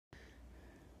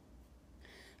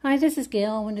Hi, this is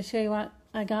Gail. I wanted to show you what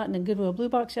I got in the Goodwill Blue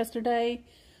Box yesterday.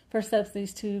 First up's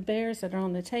these two bears that are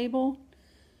on the table.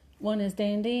 One is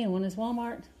Dandy and one is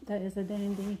Walmart. That is a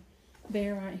Dandy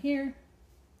bear right here.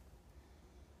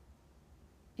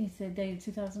 He said dated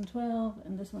 2012,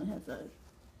 and this one has a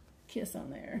kiss on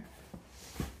there.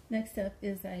 Next up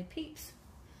is a Peeps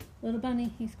little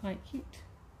bunny. He's quite cute.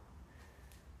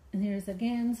 And here's a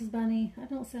Gans bunny. I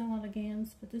don't sell a lot of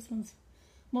Gans, but this one's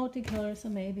multicolor, so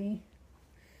maybe.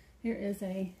 Here is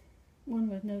a one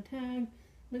with no tag.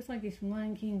 Looks like he's from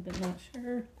Lion King, but not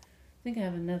sure. I think I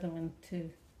have another one too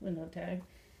with no tag.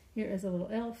 Here is a little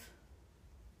elf.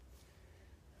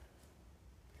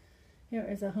 Here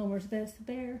is a Homer's Best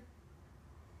bear.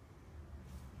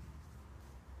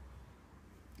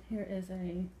 Here is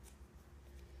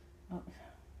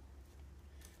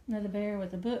another bear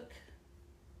with a book.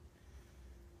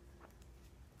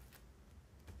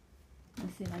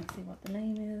 Let's see if I can see what the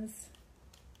name is.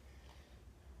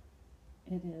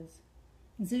 It is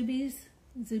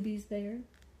Zuby's bear.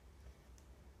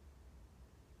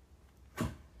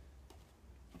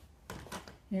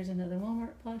 Here's another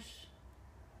Walmart plush.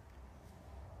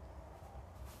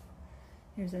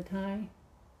 Here's a Thai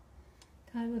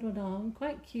little dog,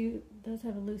 quite cute. Does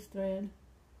have a loose thread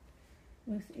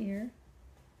with ear.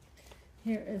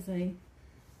 Here is a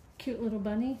cute little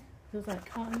bunny. Feels like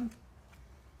cotton.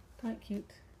 Quite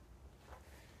cute.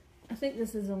 I think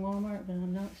this is a Walmart, but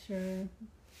I'm not sure.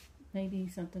 Maybe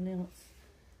something else.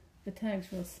 The tag's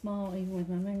real small, even with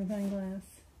my magnifying glass.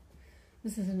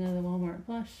 This is another Walmart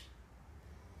plush.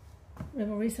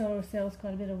 Rebel Reseller sells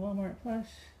quite a bit of Walmart plush.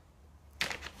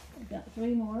 I've got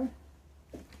 3 more.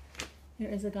 Here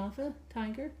is a Gotha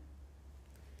tiger.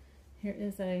 Here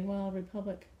is a Wild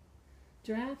Republic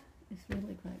giraffe. It's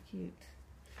really quite cute.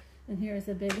 And here is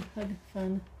a big Hug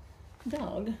Fun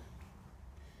dog.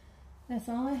 That's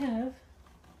all I have.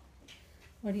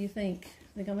 What do you think?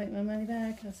 Think I'll make my money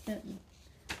back? I spent,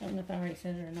 I don't know if I already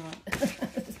said it or not.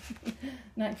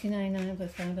 $19.99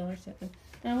 plus $5 shipping.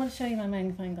 And I want to show you my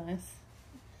magnifying glass. I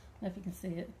don't know if you can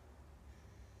see it.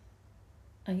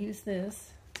 I use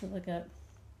this to look up.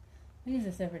 I use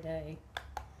this every day.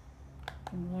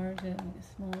 Enlarge it, make it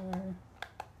smaller.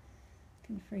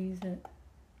 Can freeze it.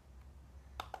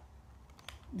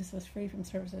 This was free from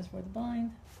Services for the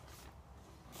Blind.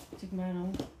 You can buy it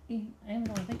on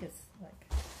Amazon. I think it's like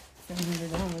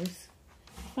 $700.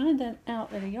 Find that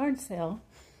out at a yard sale,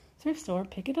 thrift store,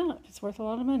 pick it up. It's worth a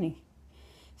lot of money.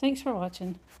 Thanks for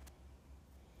watching.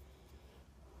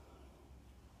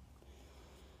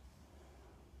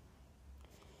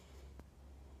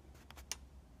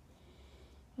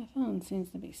 My phone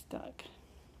seems to be stuck.